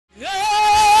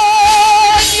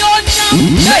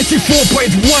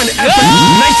94.1 FM.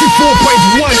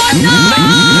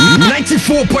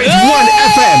 94.1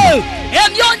 FM.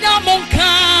 And your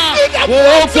Namonka.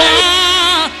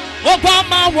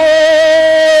 Obama wo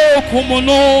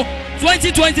Kumono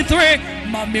 2023.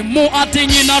 Mami mo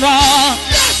atinginara.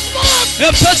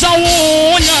 Epesa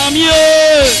wo nyamie.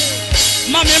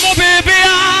 Mami mo baby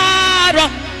ara.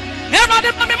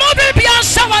 Everybody mami mo baby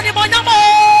asawa ni mo nyamo.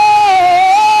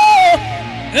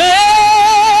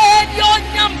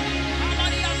 Yonyam.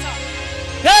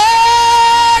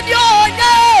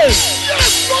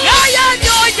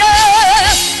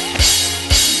 Yonyam.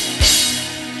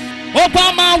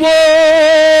 Obama wo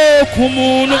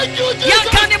Kumuno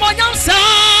Yankani Monyamsa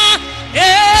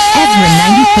Ezra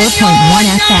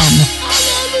 94.1 FM.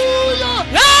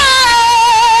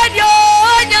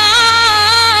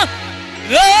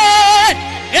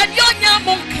 Yonya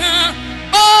Monka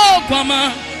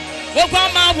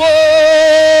Obama wo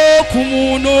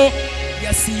Kumuno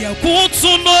Yasi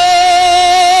Yakutuno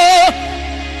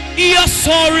Ya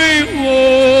sorry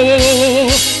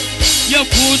wo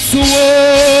Yakutuo,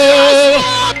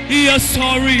 ya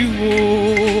sorry wo,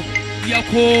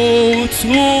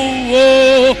 Yakutuo,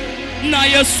 na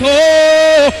ya sorry.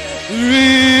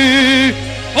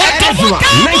 Ezra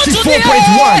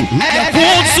 94.1.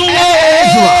 Ezra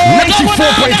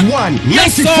 94.1.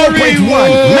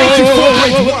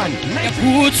 94.1.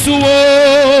 Yakutuo,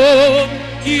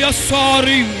 ya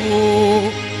sorry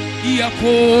wo,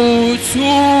 Yakutuo,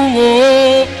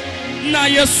 na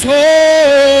ya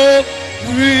sorry.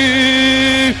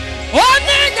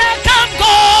 Only can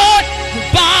God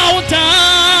bow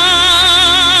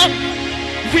down.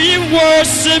 We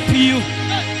worship you.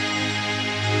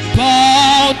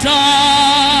 Bow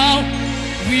down.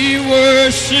 We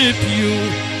worship you.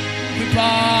 We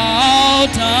bow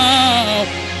down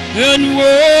and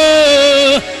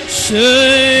worship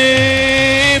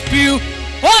you.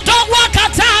 Oh, don't walk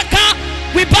ataka.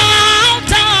 We bow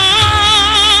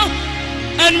down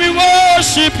and we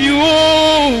worship you.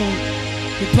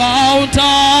 We bow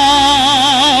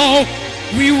down,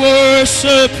 we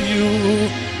worship you.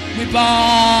 We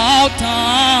bow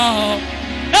down,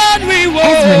 and we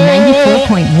worship Ezra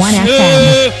 94.1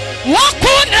 FM.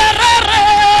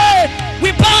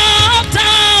 We bow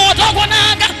down,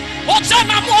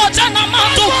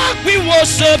 we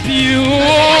worship you.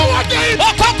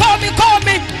 Call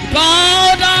me.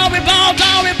 Bow down, we bow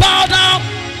down, we bow down.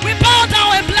 We bow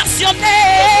down and bless your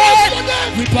name.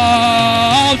 We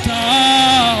bow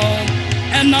down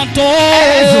and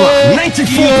adore. Ezra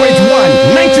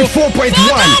 94.1. 94.1.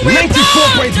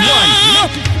 94.1.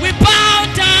 We bow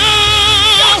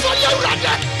down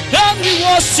and we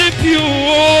worship you.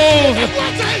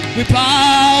 We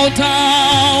bow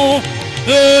down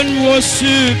and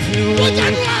worship you. We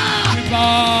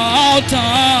bow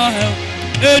down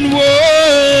and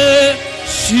worship.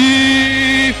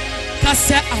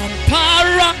 Kase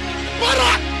ampara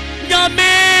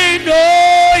Nyamino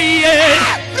ye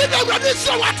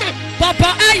Papa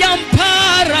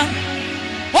ayampara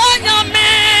Oh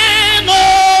Nyamino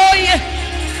ye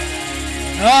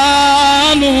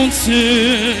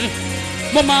Anunsi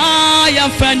Mama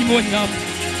yamfani monyam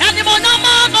Eni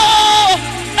monyamano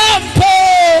Empo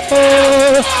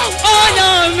Oh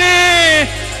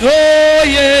Nyamino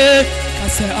ye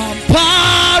Kase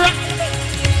ampara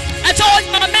I told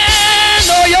my man,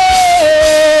 oh yo,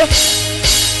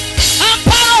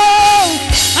 Amparo,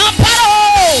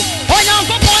 oh young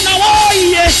Papa, oh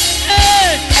yeah.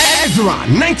 Ezra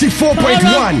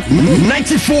 94.1.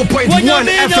 94.1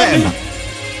 FM.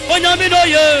 Oh Yamino,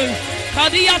 yeah.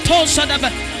 Kadia Tosa,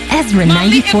 Ezra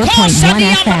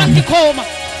 94.1 FM.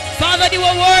 Father, you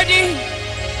are worthy.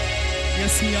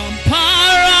 Yes, he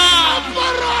Ampara.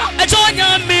 I told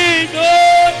Yamino,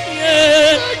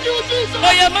 yeah.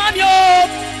 Oh yeah, man, yo,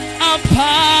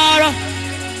 Ampara.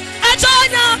 I told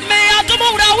me, I don't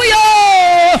know where we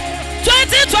are.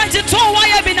 2022, why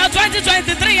have been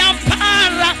 2023?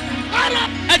 Ampara.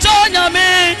 I told me,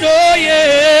 oh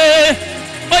yeah,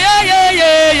 oh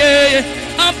yeah.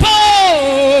 Ampo.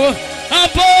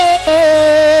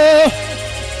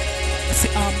 Say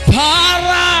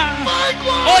Ampara.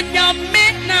 Oh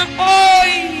Nyamina, oh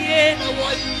yeah.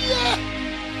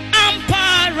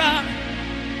 Ampara.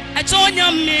 I told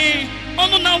me,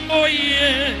 oh no, oh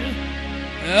yeah,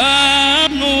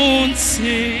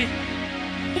 Anunsi,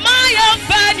 my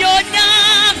fan, your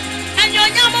yam, and your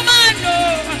yamamano,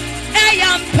 I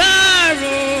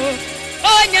Amparo,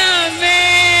 oh Yame,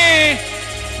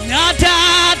 Nata,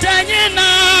 Danina,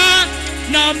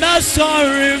 Nama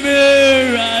sorry,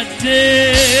 Mirade,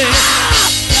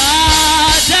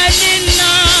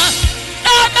 Danina,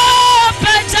 Nama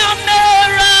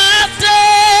Petamerade.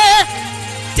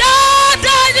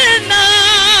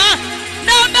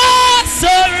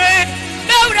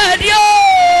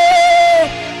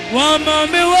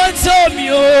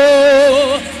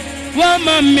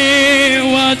 Mama me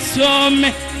what's on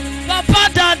me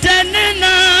Papa da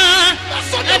denina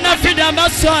and I feel I'm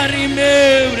sorry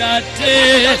me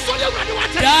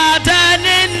da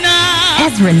denina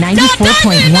Ezra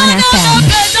 94.1 FM.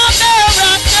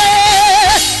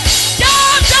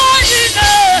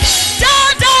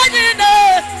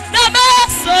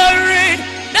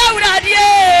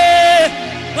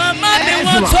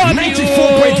 Ezra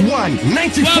 94.1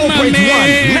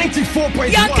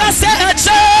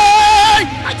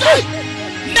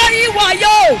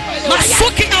 Wayo,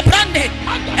 Masuki Abrande,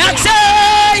 Ete,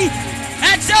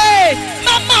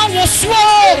 Mama was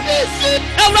swore,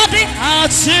 already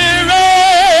Azra,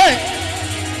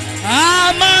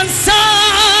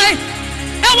 Amansai,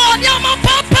 Ewan Yama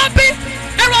Papa,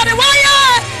 already Waya,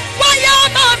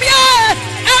 Mamma,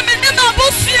 Eminema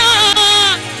Busia,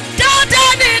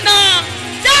 Dadanina,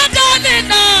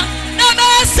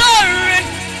 Never sorry,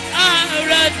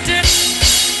 already.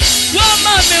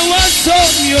 Wamame was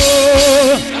you.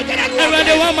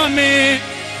 Already wamame.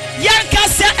 Yanka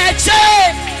se eche.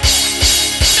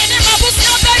 Mene mabusi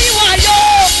abe iwayo.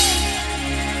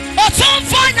 Oton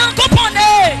fanya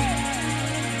kopone.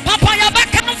 Papa ya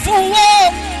beka mfuwo.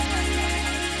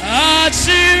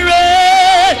 Achire.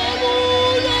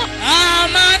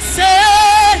 Amase.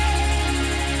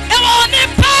 Ewa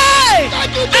nipe.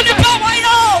 Enipe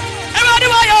wayo. Already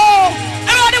wayo.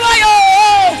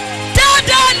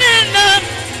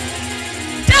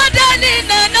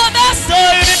 Dadanina, no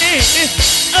sorry.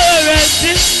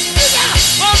 Already,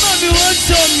 Mama me wants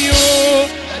on you.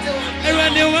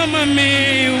 Already, Mama me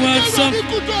wants some.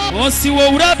 What's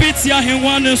your rabbit? Ya he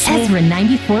wanna so. Ezra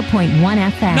 94.1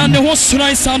 FM. None the was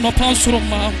right sound of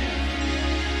Pansurma.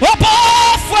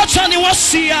 Opa, fortune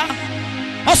was here.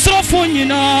 A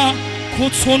sophonia,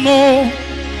 Kutsono.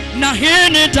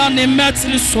 Nahene than the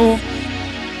metal so.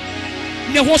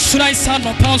 Ne was right sound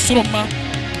of Pansurma.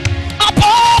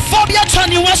 Phobia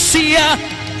Chani was here,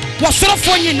 was so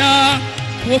funny now.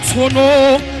 What's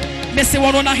no, Missy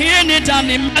Warona here, and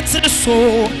in matter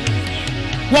so.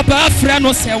 What bad friend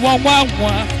was a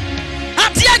 111.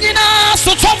 At Yanina,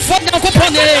 so Tom for the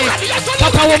Copone,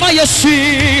 Papa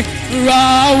Wamayashi,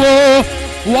 Rao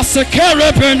was a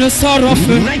carabin, a sort of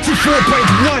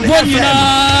 94.1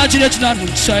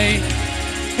 FM. Say,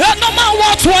 no man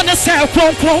what's one to say,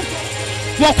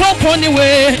 walk on the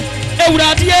way.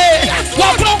 Euradie,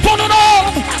 walk on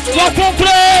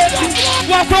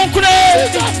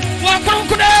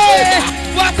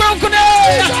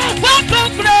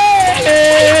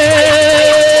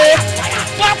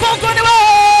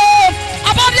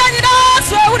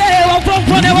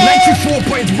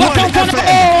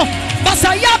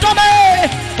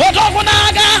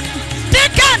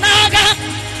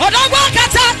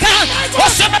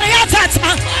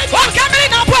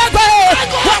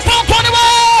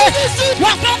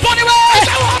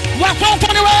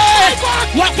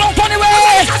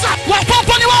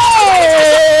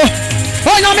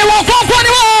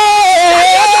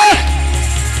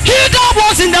he that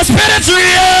was in the spirit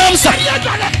realms.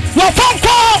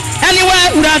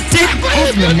 Anywhere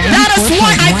that is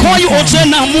why I call you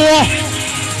Ojena more.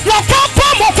 That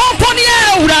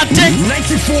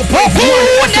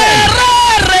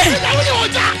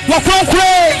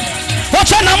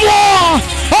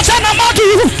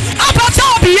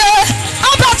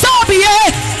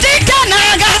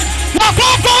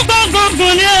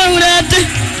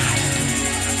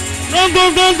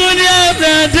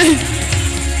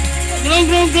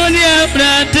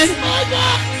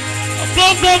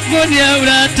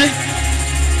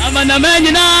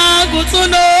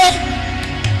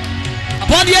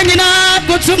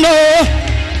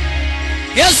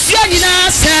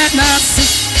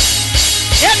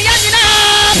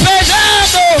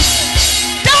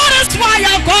is why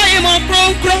I call him a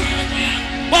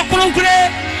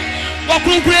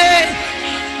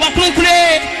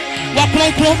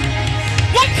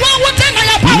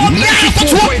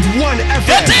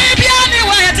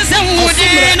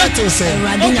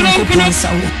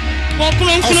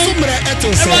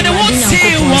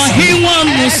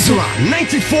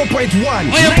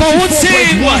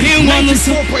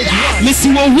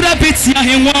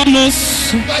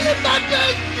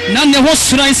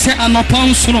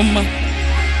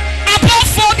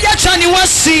Phobia Chani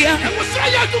was here.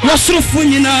 Was through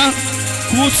Funina,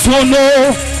 good so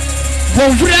no.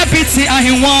 Rabbit,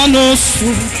 I want us.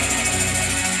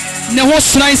 Ne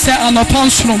was nice and a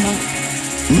pansroma.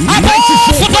 About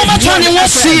Phobia Chani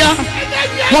was here.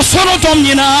 Was sort of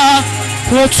Domina.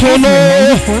 Good so no.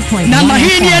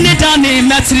 Namahini and it done in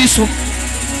Matriso.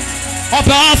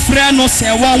 About Freno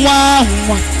say 1 1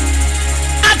 1.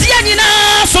 At the end,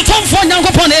 so Tom for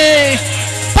Yankopone.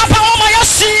 Papa,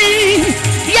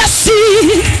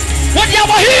 What you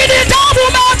were hearing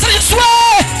double mountain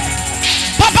sway.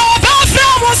 Papa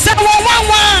was said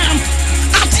one.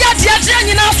 After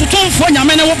the now to turn for your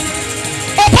men.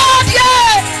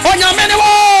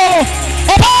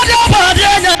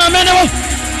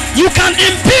 You can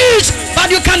impeach,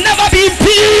 but you can never be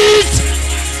impeached.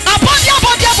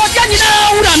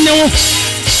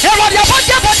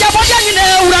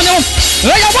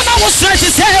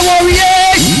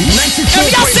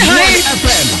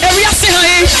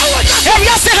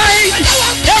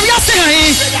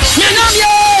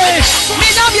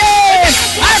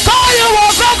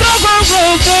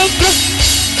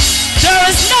 There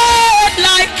is none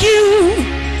like you.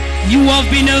 You have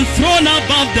been enthroned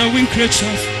above the winged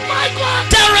creatures.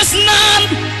 There is none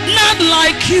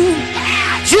like you.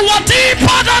 You are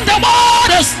deeper than the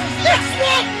waters.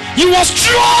 You are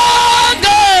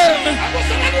stronger.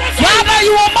 Father,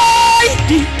 you are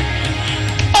mighty.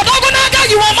 Odogunaga,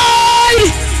 you are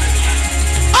mighty.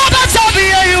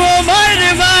 Odatabia, you are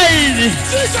mighty.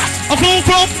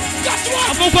 Okonkron.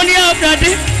 Okonkron ya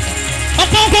brade.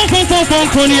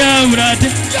 Okonkron ya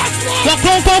brade.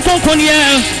 Okonkron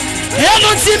ya.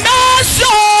 Eluti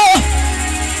meso.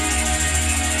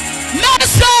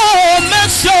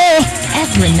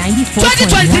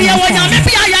 Ezra 94.1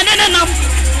 FM.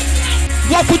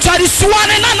 Wakutari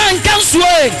suwane na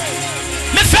nkanswe.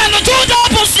 Me feno juda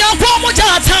obusia kwa moja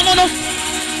atamono.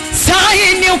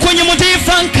 Sahi ni kwenye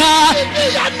mudifanka.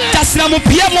 Tasira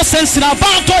mupia mo sensira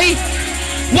batoi.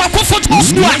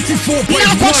 Wakufutuswa.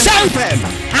 Na kusha.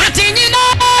 Ati nyina.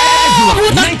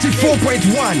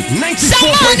 94.1.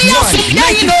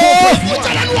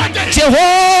 94.1.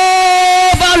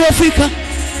 Jehovah Rofika.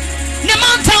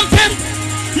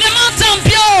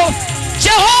 Nematampio.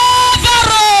 Jehovah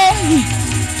Ro.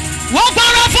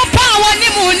 Wabara for power ni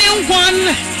muni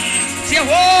one.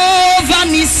 Jehovah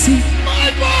Nisi.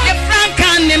 The Franka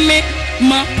neme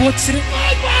ma potre.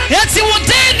 Eti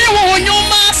wodene wo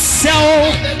nyuma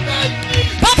seo.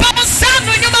 Papa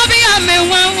sanu nyuma bi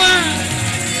amewawa.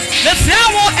 The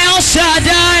flower El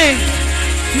Shaddai.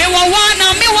 Me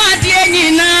wawana me wadie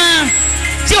nyina.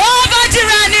 Jehovah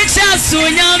Jirani chasu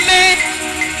nyame.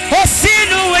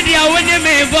 Osinu wedia wene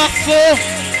me bafo.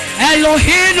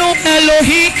 Elohino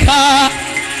Elohika.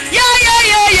 Ya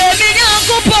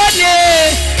minyangupone.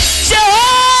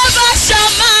 Jehovah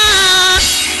Shammah.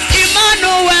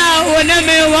 Emmanuel wene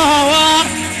me wawa.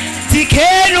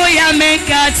 Tikeno ya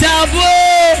mekatabu.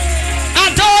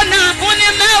 Adona une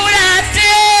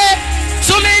maurate.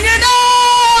 Sumenyina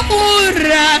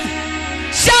mura.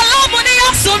 Shalom ni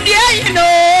yasumdie you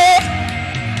know.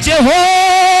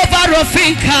 Jehovah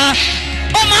Rofika.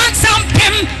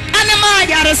 Omansampim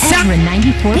Animayarasa.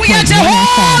 We are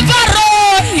Jehovah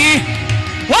Rohi.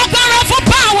 Wakara for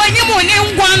power ni muni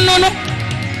ngwanono.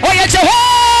 Oya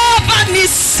Jehovah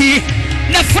Nisi.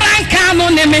 Ne Franka no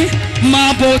neme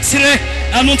mabotre.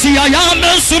 Anunti ya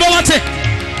mesuro wate.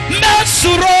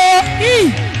 Mesuro.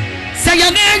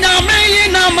 Sayane me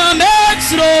na ma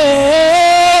mesuro.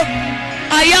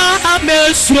 Aya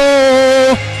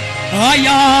mesuro.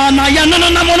 Aya na ya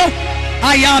no mono.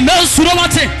 Aya mesuro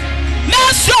wate.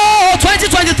 Meso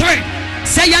 2023.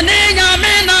 Sayane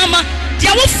me na ma.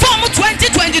 Dia wo form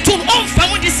 2022 on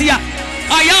form this year.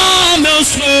 Aya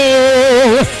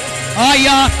mesuro.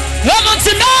 Aya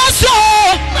Anunti mesuro.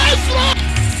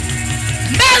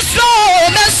 Mesro.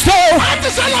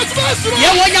 Ye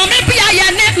wonya me bia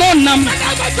ye ne no nam.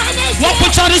 Wo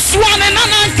puchari swane na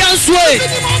nkanswe.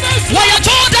 Wo ya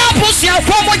toda pusia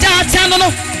kwa moja atano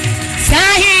no.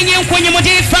 Sahi nyi nkwenye mudi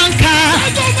fanka.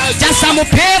 Jasa mo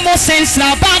pemo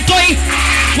sensra batoi.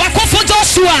 Wakofo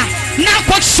Joshua na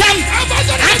kocham.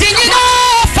 Ati nyina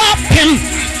fapim.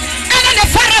 Ana ne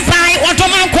farabai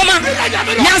odoma nkoma.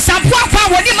 Nyansa poapa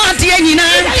wodi mante nyina.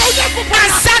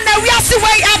 Ansa na wiase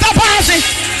wei ababaze.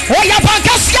 Oya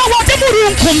bankasia wode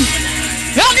murunkum.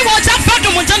 Yoni moja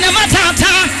fado mutane matata.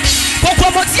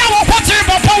 Poko motia wo potre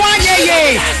popo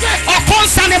wanyeye.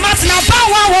 Okonsa ne matna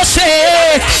bawa wo se.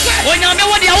 Onyame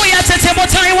wode awo ya tete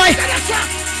botan wai.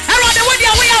 Erode wode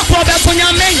awo ya ko be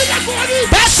kunyame.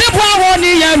 Bese bua wo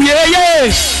ni ya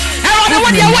wieye. Erode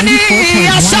wode awo ni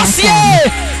asasie.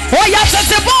 Oya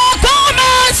tete bo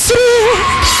komesu.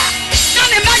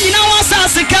 Nane manyina wasa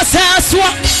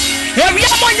sikasaswa. Ewia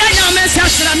monya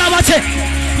message na wate.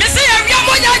 Me say ewia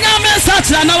monya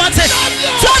message na wate.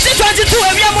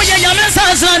 2022 ewia monya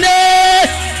message na ne.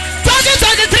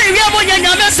 2023 ewia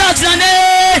monya message na ne.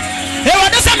 Ewa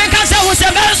desa me kan say wo se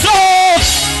meso.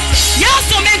 Yes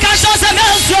to me kan say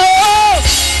meso.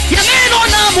 Ye me no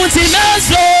na muti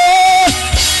meso.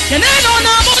 Ye me no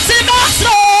na muti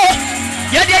meso.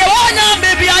 Ye de wonya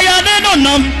baby aya ne no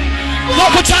nam. Wo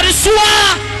ko chari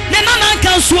suwa. Nana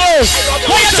Kanso,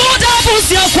 why you told us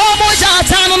your Quamoja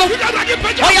Tano,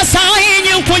 or your sign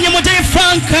you when you would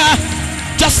Franca.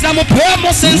 Just now, promo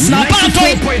since now, but I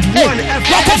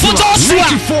for Joshua,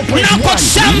 now got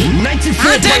Sam,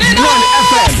 and then him,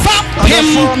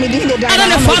 and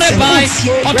then followed by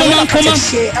Ottoman Common.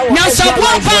 Now, so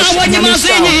when you must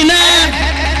in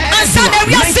and Sunday,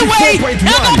 we are the way, and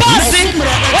the bossing,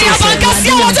 we have a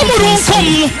Cassia was a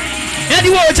Murunkum, and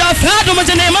you were just had to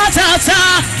mention a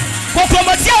matata,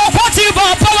 Cocomatio, Potibo,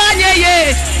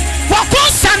 Pawanye.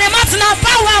 Wakosa ne matna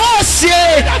power osie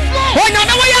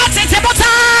onyame we ya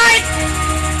tetebotai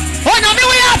onyame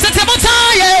we ya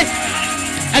tetebotai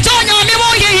ejo onyame wo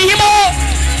yiyimo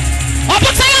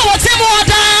obotai a wotimo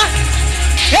oda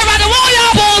everade wo ya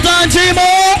boldan jimo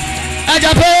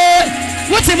ajape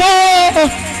wotimo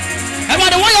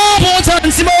everade wo ya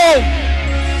boldan jimo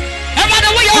everade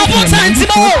wo ya boldan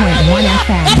jimo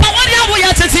papa wo ya wo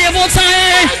ya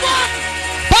tetebotai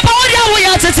Papa, what are we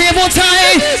at the table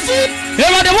time? You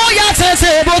are the one at the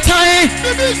table time.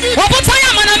 What time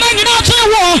am I making out to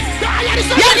war?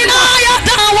 Yanina,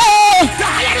 Yadawa.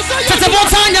 Table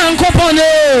time, young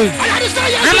company.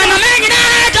 I'm an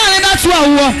American, that's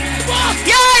war.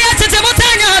 Yeah, at the table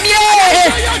time, yeah.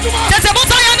 Table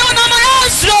time, I don't know my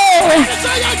house.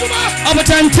 Over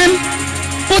time, Tim,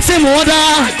 put him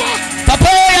order.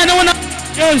 Papa, I don't know.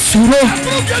 Yes,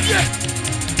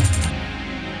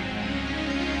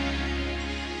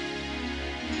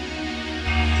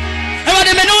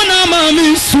 Menona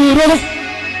mami suro,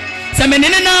 se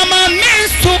menina mami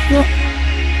suro,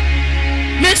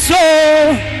 miso,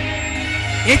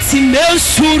 eti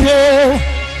mesuro,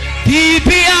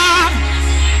 pipia,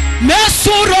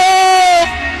 mesuro,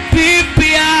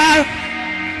 pipia,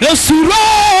 mesuro,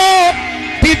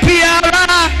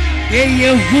 pipiara,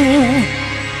 yehu,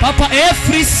 papa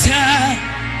efrisa,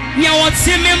 nya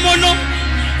wati memono,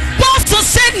 pasto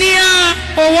senia,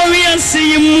 owori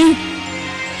ansimu.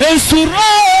 Esuro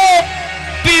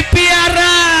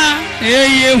pipiara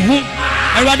eyehu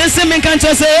erade se men kan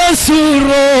chose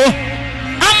esuro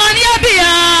amania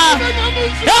bia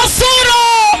esuro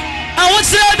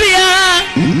awose bia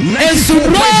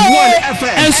esuro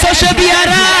en social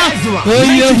biara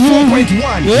eyehu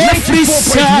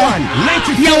efrisa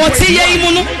ya wati ye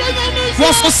imuno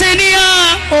wasosenia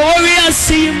ori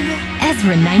asim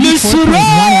Ezra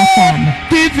 94.1 FM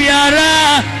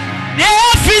pipiara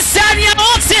Efisania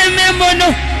otememono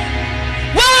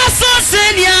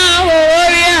wasosenia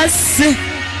orias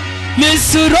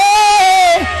misuro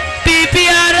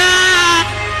pipiara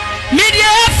media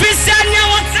efisania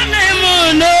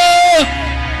otememono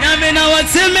yamena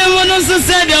otememono so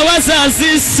said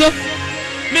wasasiso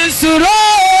misuro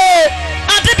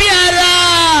atibiara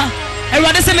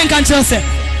erade se menkan chose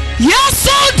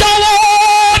yaso dawo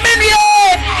menie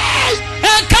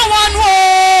enkawanwo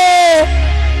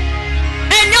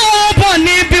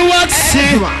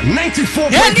Ezra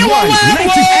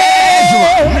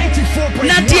 94.1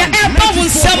 Nadia Eba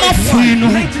Wunsama Frino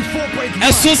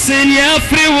Eso senia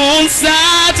free wunsa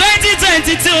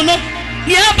 2022 no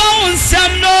Niaba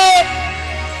wunsam no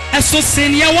Eso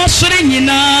senia washre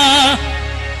nyina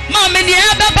Mama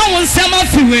niaba wunsama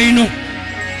free no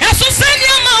Eso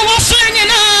senia ma washre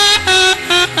nyina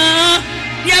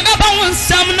Niaba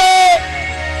wunsam no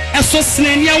Eso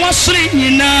senia washre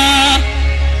nyina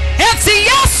Eti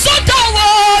yasoda wo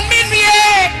minie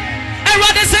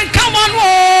erade sen kawan wo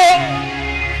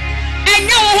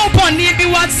enya wo boni bi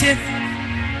wate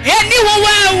eni wo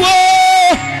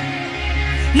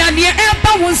na ne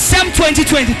eba wo nsem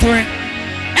 2023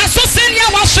 eso sen ya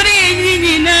wahwere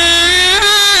nyina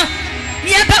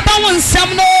ne eba wo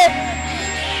nsem no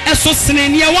eso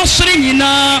sen ya wahwere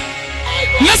nyina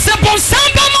mese bon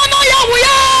samba mono ya wo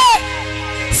ya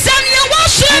sen ya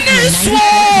wahwere ni so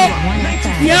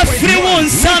ya free one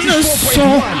son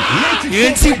so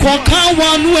enti kwaka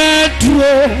wanu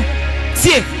edro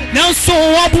tie na so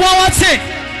aboa wate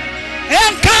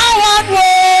enka wanu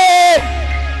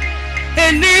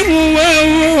eni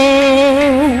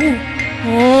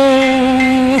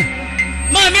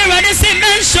mami ready say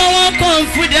mention one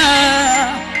confida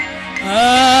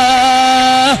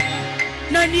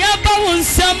na ni aba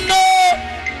wonsam no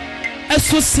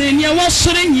eso senia wa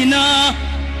sore nyina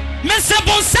Mese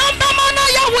bon samba mana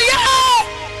ya wuya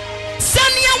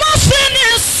Sanya wa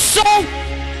fini so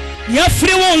Ya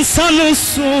free one son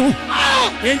so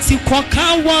Enti kwaka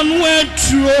wanu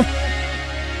edro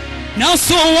Na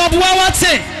so wabwa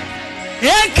wate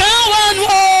Enka wanu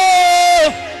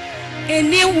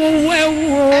Eni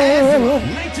wuwewo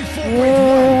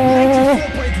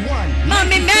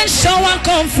Mami mensha wa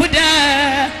konfuda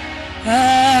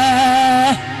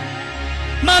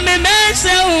me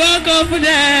mense wo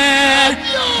confident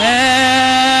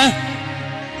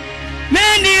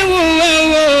many wo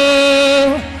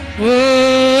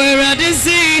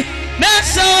eradisi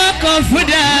mense wo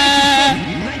confident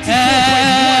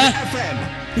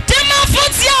tema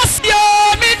futias yo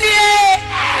medie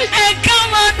and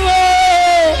come on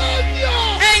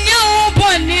and you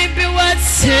boni be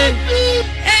what's and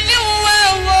you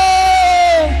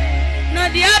no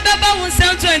the ababa won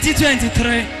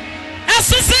 2023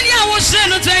 Asosinia was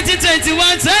shown 2021,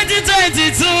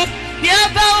 2022.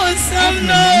 Yaba was some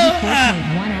no.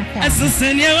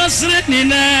 Asosinia was written.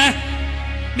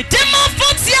 Me demo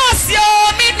fotias yo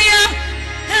media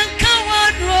and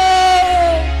kawan ro.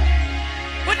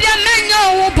 Would ya menyo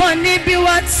wo boni bi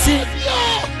watsi?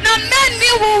 Na meni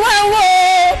wo wo.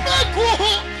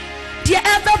 Dia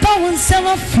ababa won some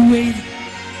afraid.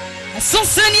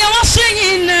 Asosinia was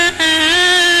showing.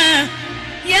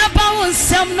 Yaba won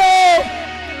some no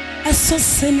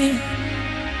asosini.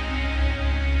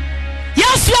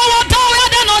 Yes, what do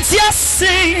not yes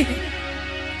say?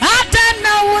 I don't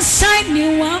know what sign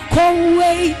you walk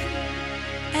away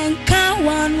and can't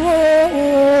one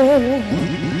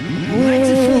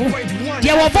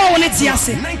you were born it yes,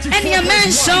 and your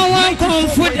man shall one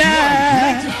comfort.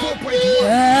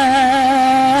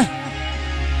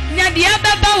 Nadia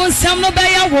Baba was some no by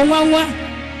a woman.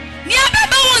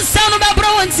 Yababa won sound of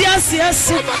bro and yes.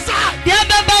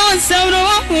 Yababa won sound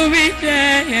of movie.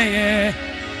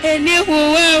 And you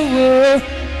were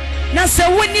Nasa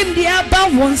winning the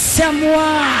above one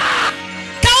someone.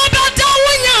 Kabata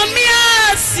win your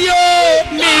mias, yo,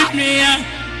 Mia.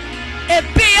 A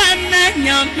piano,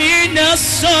 Yamina,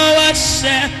 so I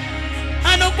share.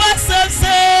 And a was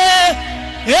say,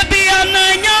 a piano,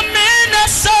 Yamina,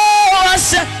 so I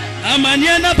share.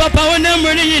 Amaniana Papa,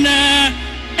 Namurina.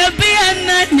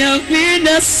 Ebiana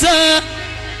nyamina sa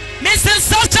Mr.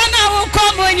 Sotana will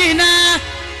come in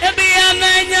Ebiana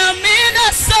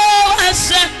nyamina so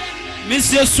asha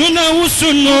Mr. Suna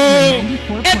usuno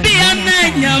Ebiana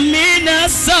nyamina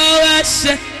so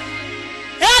asha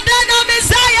Adana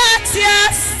Messiah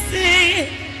tiasi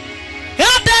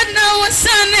Adana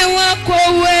wasane wako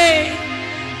we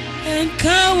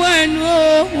Enkawan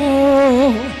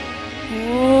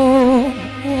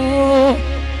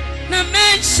na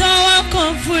mention wa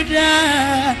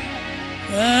comforter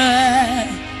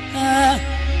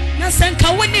na sanka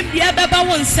woni bia baba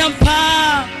won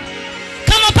sampa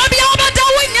kama pabi obada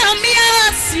wonya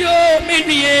miasio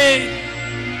menie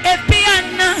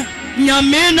ebiana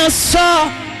nyamena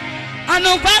so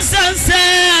anobasanse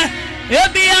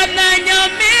ebiana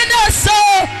nyamena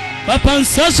so papa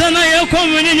nsosha na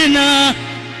yekomuni na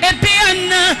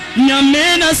ebiana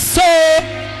nyamena so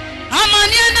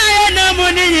Amaniana ena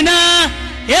monina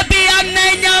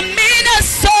ebiana nyamina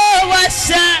so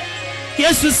washa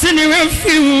Yesu sini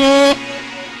refiwo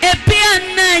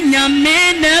ebiana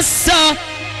nyamina so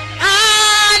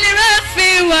ani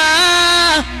refiwa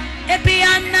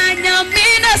ebiana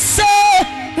nyamina so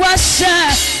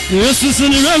washa Yesu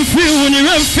sini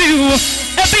refiwo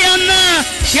ebiana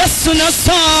Yesu na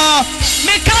so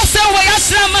mikase wa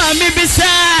yasama mibisa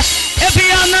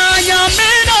ebiana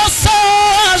nyamina so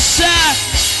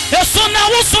Esuna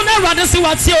usuna radisi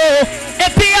watio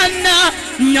epiana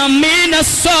nyamina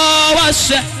so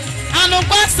washe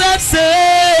anokwasa se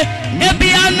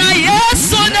epiana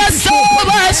Yesu na so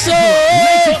washe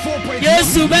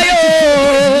Yesu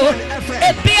bayo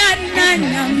epiana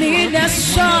nyamina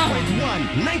so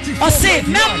ose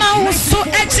mama usu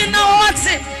echina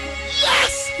wate yes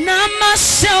nama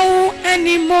show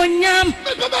animonyam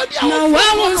na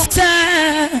wawunsa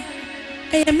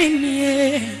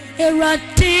eyeminie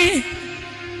erati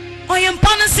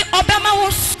oyempana obama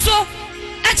woso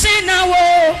echina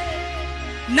wo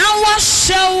na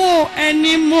washawo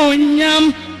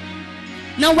animonyam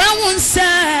na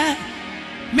wawunsa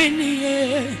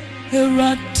minie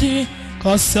erati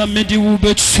kasa medi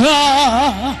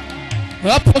ubecha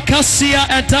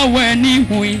apokasia etaweni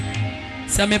hui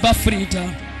sameba Freda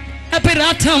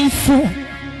apiratamfo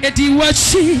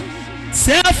ediwachi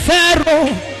sefero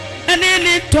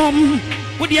anini tom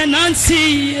udia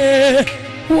nansi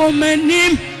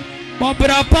womanim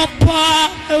bobra papa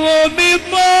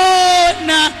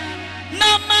womimona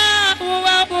nama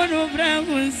wabonu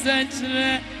bramu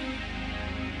santre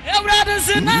ebrado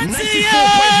sinansi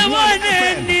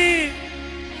woneni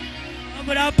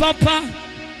bobra papa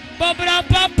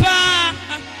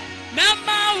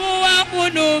mama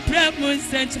wabonu bramu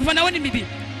santre fana woni bibi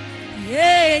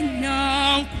ye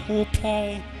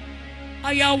nyankopon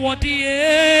aya wodi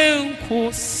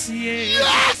enkosie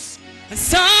yes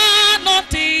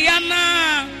sanoti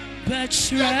yana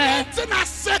betre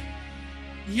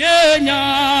ye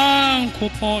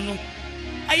nyankopon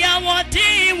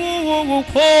ayawodi wo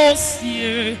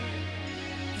kosie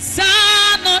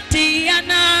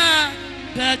Sanotiana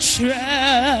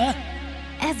Petra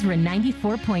Ezra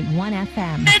 94.1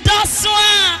 FM.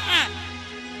 Edoswa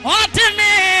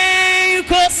Oteme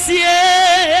Kosie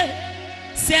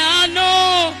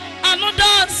Seano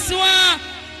Anodoswa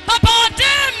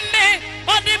Abodeme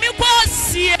Odemi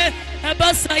Kosie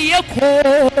Ebasa Yeko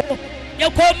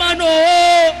Mano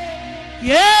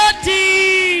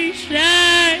Yeti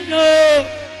Shano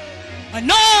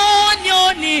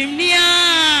Anonyo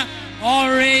Nimnia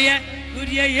Oreye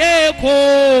Udiye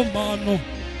Komano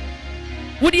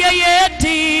Udiye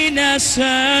Tina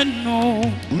Sano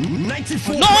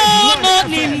 94.1 No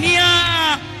Nimnia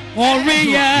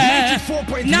Oreye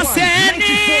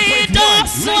Naseni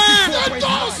Doswa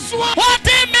What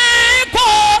they make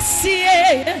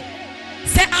Kosie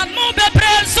Se anu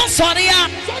bebre so soria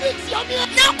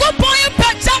Nyankopon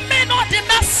pagame no de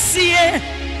nasie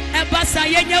Ebasa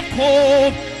yenye ko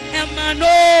emano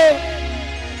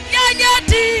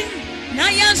Yanyadi na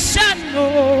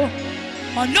yanshano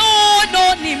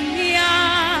no nimnia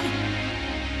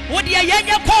Odi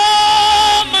yenye ko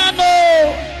mano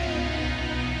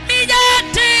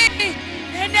Miyati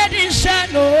enedi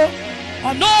shano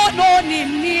no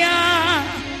nimnia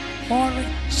Ori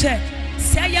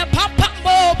say ya papa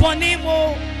mo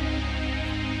bonimo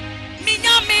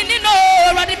Minyami ni no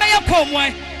radi me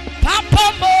yakomwe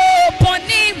Papa mo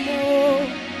bonimo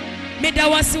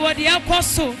Midawasi wadi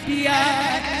akwaso bia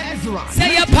Ezra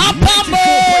Say ya papa mo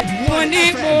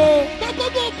bonimo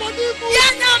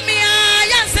Yanyami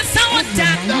yansesa wata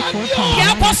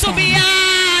Yakwaso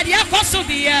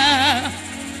bia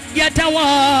Yatawa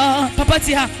papa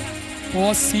tiha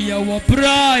Kosi ya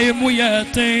wabra emu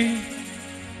yete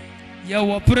Ya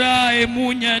wabra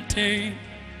emu nyete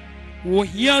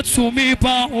Wohia tumi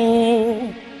pa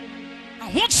o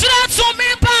Ahunchira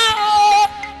tumi pa o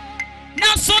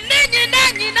Na so ninyi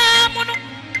na muno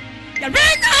Ya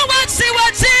rena wati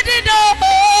dido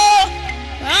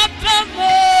Papa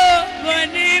mo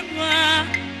bonima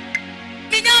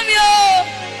Minyamyo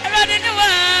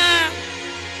Eradiniwa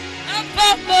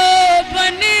Papa mo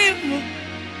bonima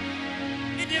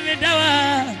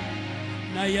Midawa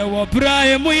Na ya wabra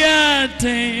emu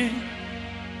yate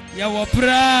Ya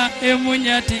wabra emu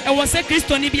nyate Ewa se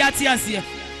Kristo ni biati asie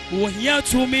Wohia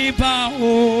tumi pa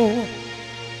o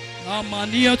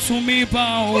Amania tumi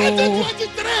pa o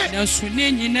Na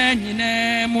suni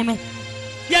nyine muno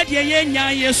Yadye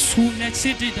yenya Yesu na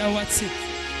chidi dawati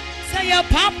Saya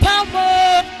papa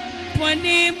mo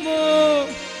Pwani mo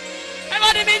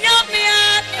Ewa di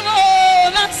minyamia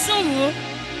Ewa laksumu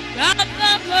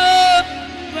Papa mo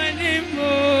Pwani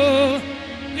mo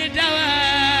Nidawa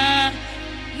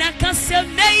Nakase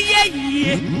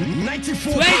meye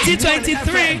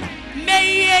 2023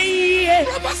 meye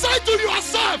Prophesy to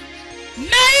yourself.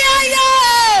 meye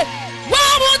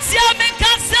Wawutia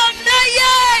mekase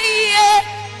meye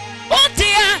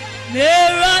Otia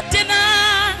Meradina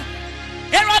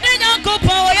Eradina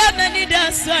kupo ya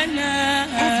menida sana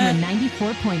Ezra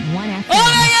 94.1 FM.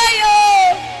 Oyo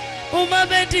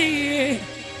Umabedi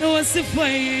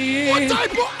Wasifaye What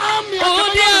type of army?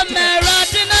 Odia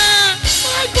Meradina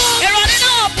My God.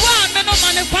 Eradina Bwa no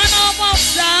mane kwana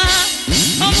omosa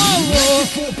Omo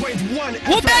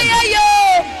 94.1 Ubeye yo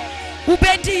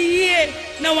Ubedi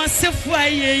na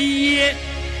wasifaye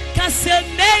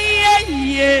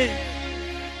Kasemeye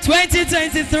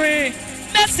 2023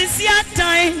 Messi ya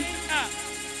time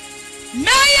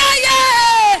Meye ye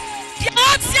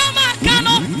Yatia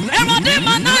makano Erade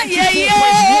mana ye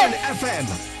 94.1 FM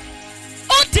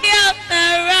Otia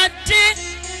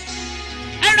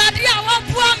Erade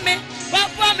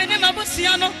wapuame ne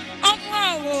mabusiano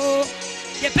Omo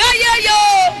Ye beye yo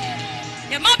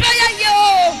Ye mabeye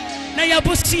yo Na ya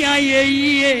busia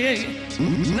ye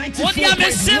Odia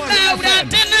mesema 94.1 FM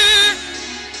Uradena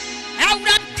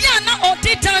Uradiana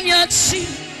otitanya chi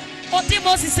Oti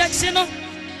Moses sectiono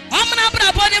Amna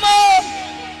bra bonimo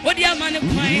Odia mane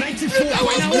kwai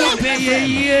 94.1 FM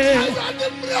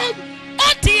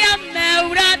Odia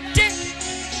Urade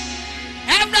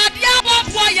Uradia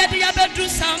wapo ye dia bedru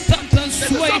sampampan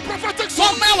suwe Prophetic song.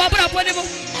 Omna wa bra bonimo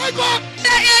My God.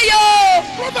 yo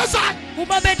Prophesy.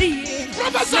 Umabedi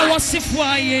Prophesy. Na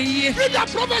wasifwa ye Freda,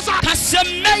 prophesy.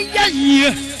 Kasemeye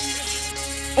ye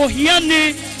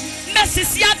Ohiane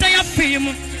Mesisi ata ya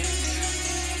fimu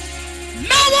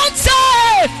Mawonte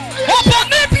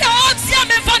Oponibia otia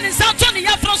mefani Santoni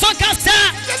ya François Kasa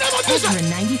Ezra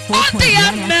Odia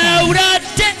 94.1 FM.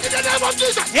 Meurade In the name of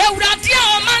Jesus. Eurade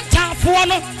omanta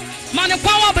fuono Mane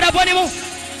kwa wabraboni mo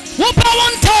Wupa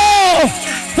wonto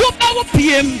Wupa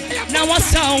PM, now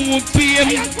what's on PM?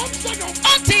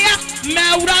 Auntie,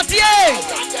 Mauradie,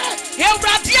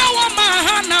 Euradia,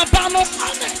 Mahana Bano,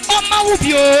 Oma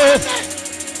Ubio,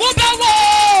 Ubawo,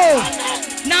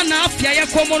 Nana Fia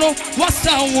Comono, what's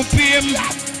on PM?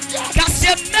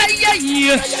 Cassia Maya,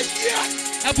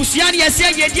 Abusiani, I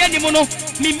say, Yedianimono,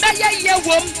 Mimaya,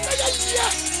 Yawom,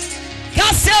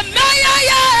 Cassia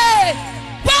Maya.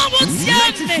 What was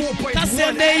your name?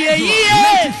 Cassia Maya,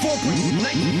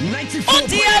 oh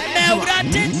dear,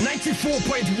 Melratin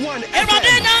 94.1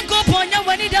 Everybody now go upon you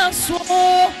when he does so.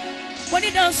 When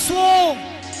he does so.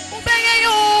 Obey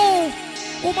you.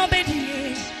 Uma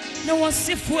baby. No one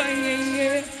see for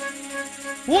ye.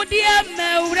 Oh dear,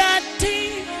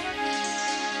 Melratin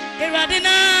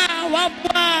Eradina, what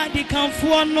body come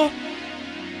for no.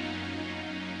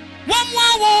 One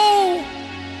more.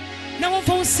 Now I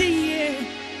won't see ye.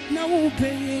 Now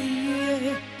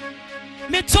obey.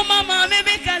 Me to mama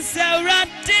me can say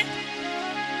rati.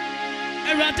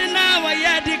 Rati now I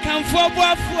had to come for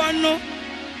no.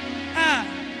 Ah,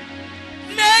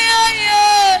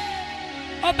 nay,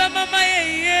 Obama,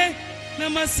 my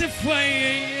Mama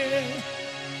Sifway.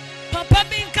 Papa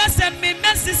Binkas and me,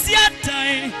 Mrs.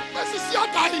 Yatai,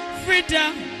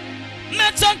 Freda,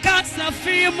 Metal Casa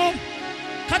Fimo,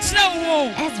 catch no wall.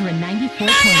 Ezra 94.1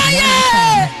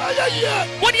 FM.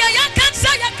 What you can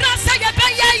say, a class, I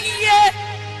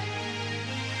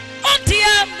oh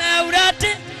dear,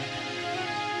 Maurati.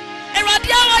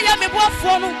 Eradia, I am a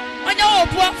waffle. I know a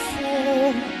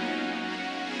waffle.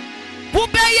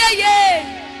 Bubay,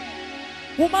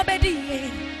 Uma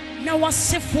Betty. Now I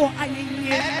say for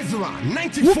Ezra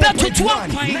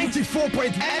 94.1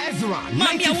 94.1 Ezra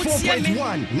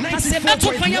 94.1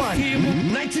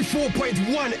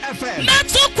 94.1 FM. Not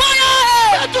so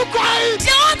quiet.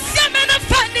 Don't see me the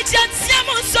funny chance.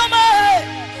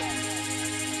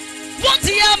 What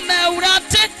the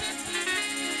Maurati?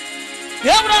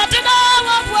 You're not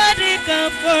enough where they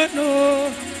come for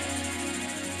no.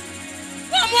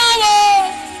 One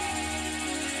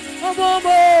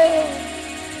more.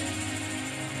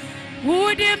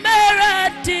 Would you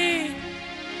Merati?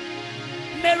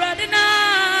 Meradina,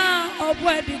 or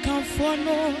where they come for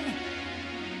no.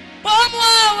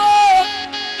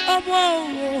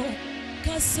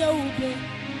 Casobe,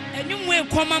 and you will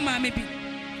come, mamma, maybe.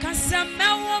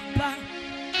 Casamelpa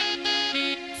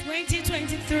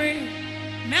 2023.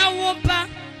 Melwopa,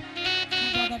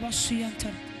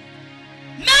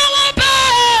 Melwopa.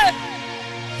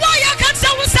 Why you can't say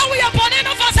we are born in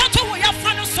of us to your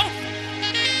friend or so?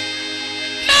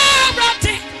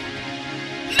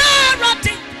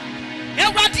 Merati,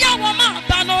 Eradia Wama,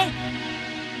 Bano,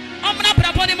 Amna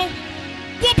Braponimo,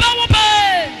 Whoop,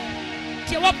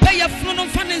 you will pay your phone on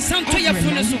fun and some to your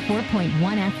phone.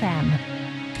 94.1 FM.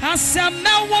 Casa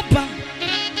Melwopa,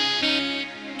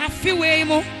 a few way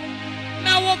more.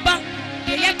 Melwopa,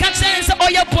 the young catchers or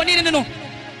your pony in the no.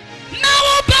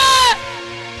 Melwopa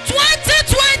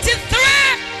 2023,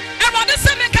 around the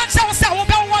same catcher was our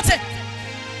water.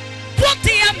 What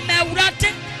the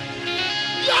Melrati?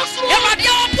 Yes,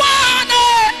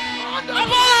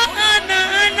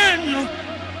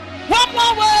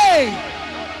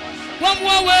 one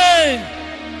more way.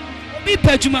 Be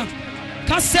Pejuma.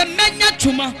 Casemenya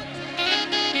Chuma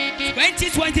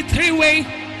 2023 way.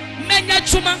 Menya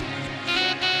Chuma.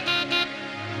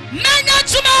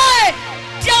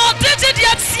 Your digit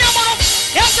yet Siamo.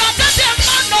 Yes, I did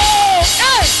Mano.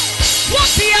 Hey, what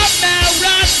the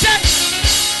Melrati?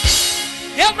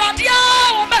 Eradia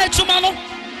Mechumano,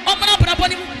 Omana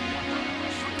Braboni,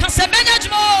 Casemenya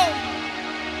Jumo,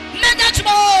 Menya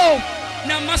Jumo,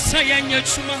 Namasaya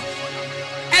Chuma,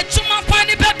 Echuma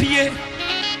Pani Baby,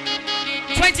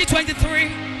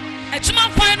 2023, Echuma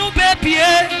Final Baby,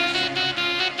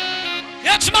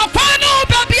 Echuma Final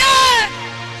Baby,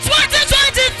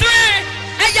 2023,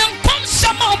 a young come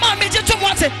Shama Major to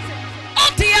want it, oh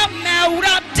dear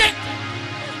Maurate,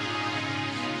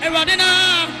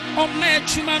 Eradina.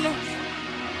 Omechumano,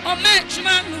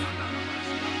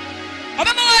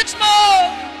 Obamachmo,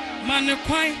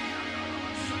 Manuquine.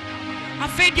 I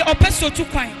fed your opeso to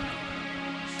quine.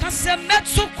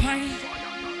 Casametso quine.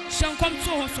 Shall come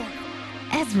to also.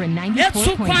 Ezra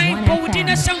 94.1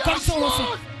 FM. Shall come to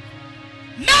also.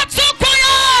 Not so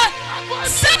quiet.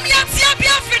 Some Yatia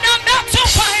Biafina, not so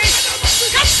quiet.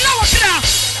 Catch no one.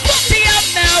 What the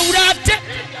Melrati?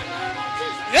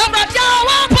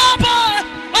 Papa.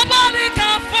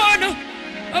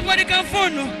 Nobody can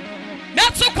phone.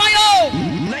 That's so quiet.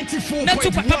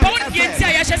 94.1 FM.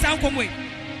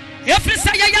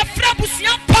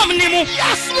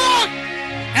 Yes, Lord.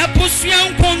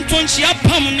 Ebusuan kontonchi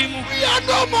apam ni mu. We are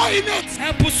no more in it.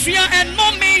 Ebusuan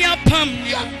enome apam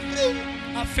ni mu.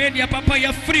 Afedia papa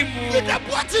ya free mu.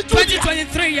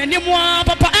 2023 ya ni mu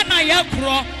papa ana ya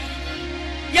kro.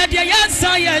 Ya dia ya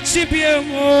sa ya chibie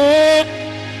mu.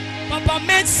 Papa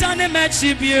mensane me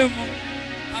chibie mu.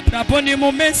 Abraboni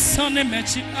mu mensane me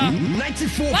chi.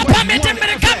 94.1 Papa me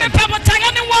demerika me papa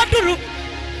tanya ni waduru.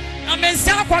 Na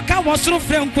mensa kwaka wosoro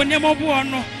frenko ne mo bo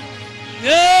no.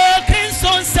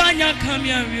 Crimson Sanya come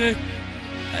here.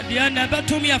 At the end of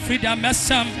me, Freda,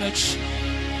 Messam,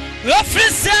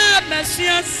 Freda,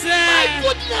 Messias. My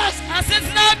goodness. I said,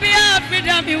 not be a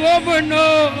Freda, me over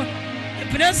no.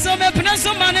 Peneso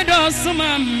money does some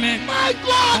man. My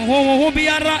God. Who be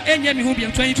a enemy who be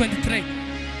 2023.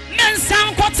 Men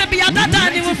sound quite to be a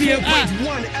data, they will be a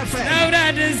 94.1 FM. now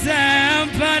that is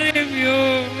Empire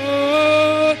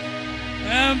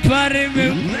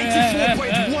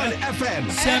 94.1 FM.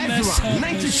 Ezra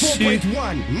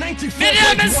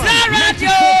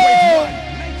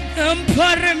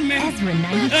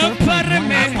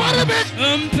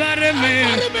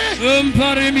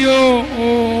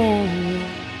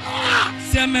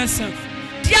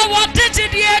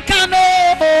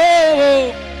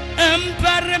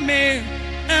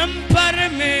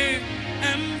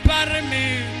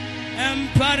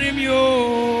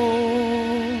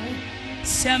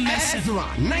 94.1. 94.1. Ezra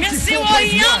 94.1.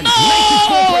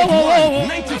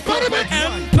 Ezra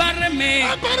 94.1.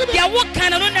 94.1. Yeah, what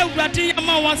kind of no bloody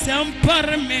amount was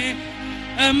empire me?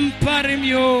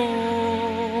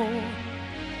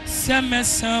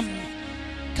 Semesam.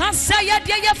 Can't say ya,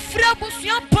 dear Frabus,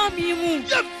 your pamimu.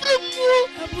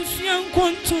 Abusian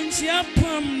contuns, your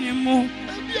pamimu.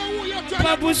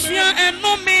 Babusia and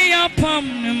no me, your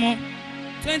pamimu.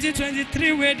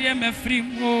 2023, where they are free.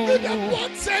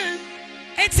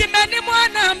 It's a many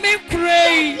one I may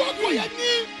pray.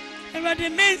 But the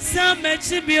men some men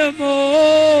some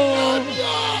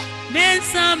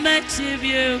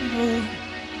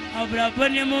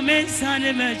Abrabonium men son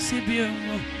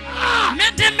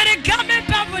Met them coming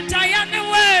back with Diana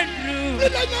word.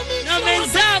 No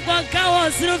men's out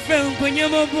through when you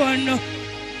were born.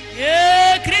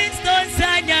 Christo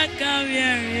Sanya come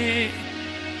here.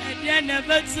 And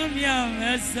never to me,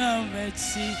 I'm so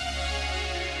much.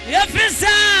 Yes,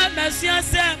 Monsieur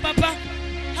said, Papa,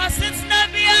 has it not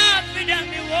be up with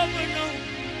me woman?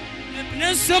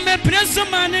 Me presso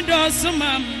man and also,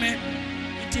 mamma.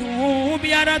 It will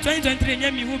be at 2023,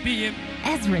 and you will be him.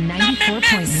 Ezra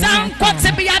 94.1 sound quite to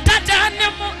FM. be at that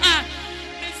animal.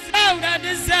 It's out at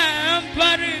the same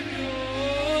party.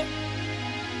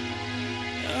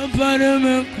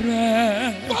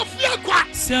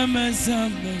 Summer,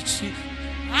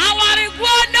 I want to go.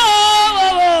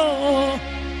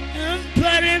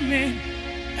 Ezra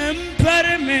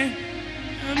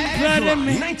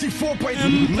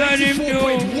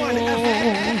 94.1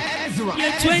 FM. Ezra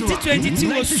 2022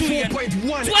 was soon.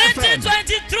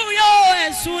 2023 yo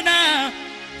sooner.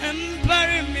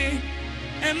 Emperor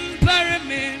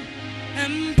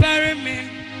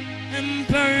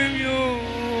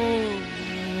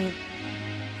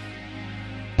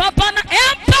Papa na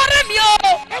emperor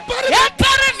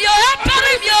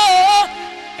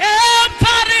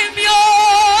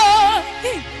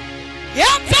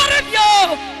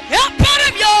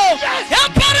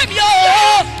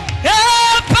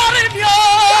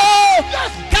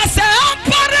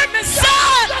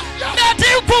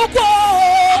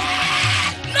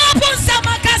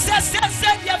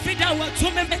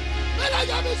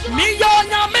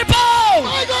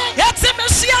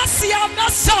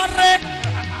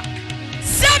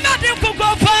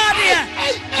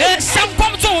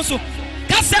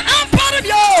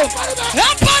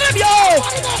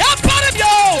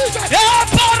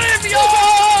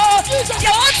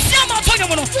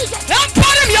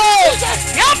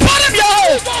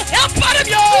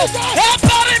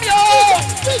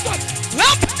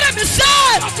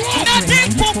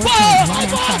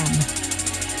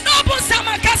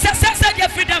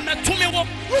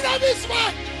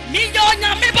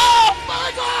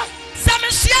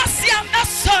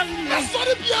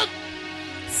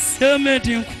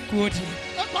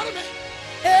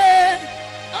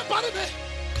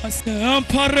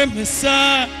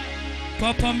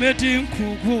Papa made him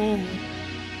kugo.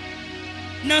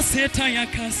 Na Satan ya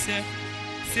kase.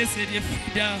 Sese de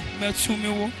Freda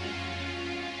metumewo.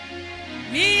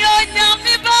 Mi onya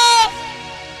mi bo.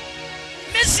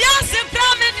 Mi siasi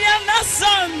prame dia na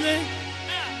sonne.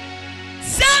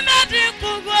 Seme de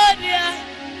kugo dia.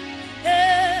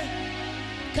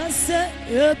 Kase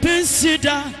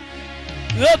ebensida.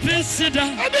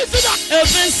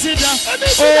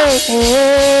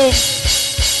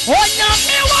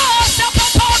 Onyame was a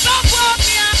papa of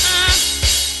me.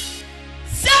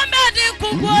 Somebody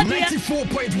could go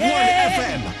 94.1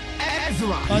 FM.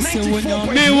 Ezra. I say when you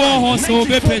 94.1. say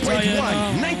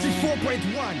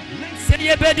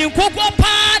you better cook up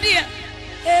party.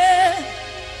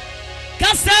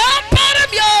 Cause I'm part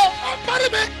of you. I'm part of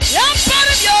you. I'm part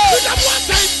of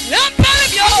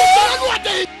you.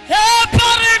 I'm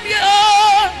part of you.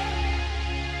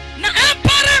 Now I'm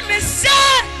part of me,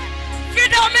 son.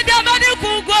 Freda me the body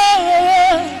could go.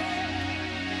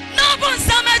 No one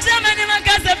summer Germany, my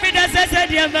cousin Freda said,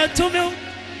 "Dear to me,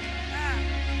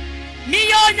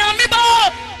 me on me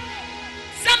boat.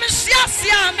 Some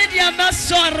shasia media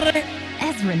sorry.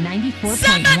 Ezra 94.1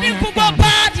 Somebody could go FM.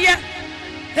 party.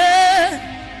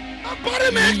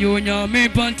 You know me,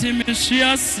 but me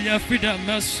shasia Freda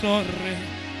me sorry.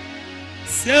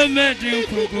 Somebody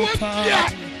could go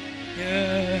party.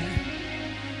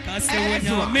 Cause when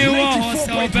you me was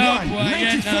so bad,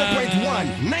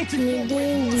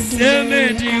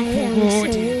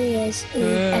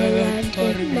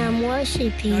 I'm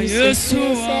worshiping you.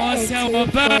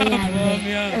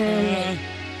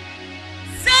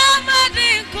 Somebody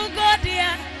could go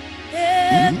there.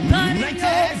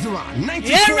 Ezra.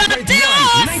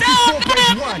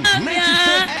 94.1.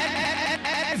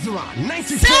 Ezra.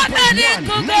 94.1.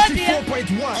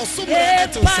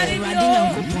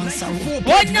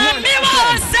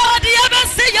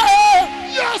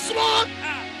 Yes, Lord.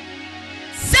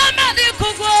 Somebody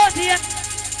could go there.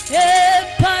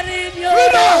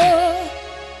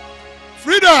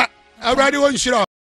 Freda, everybody wants you.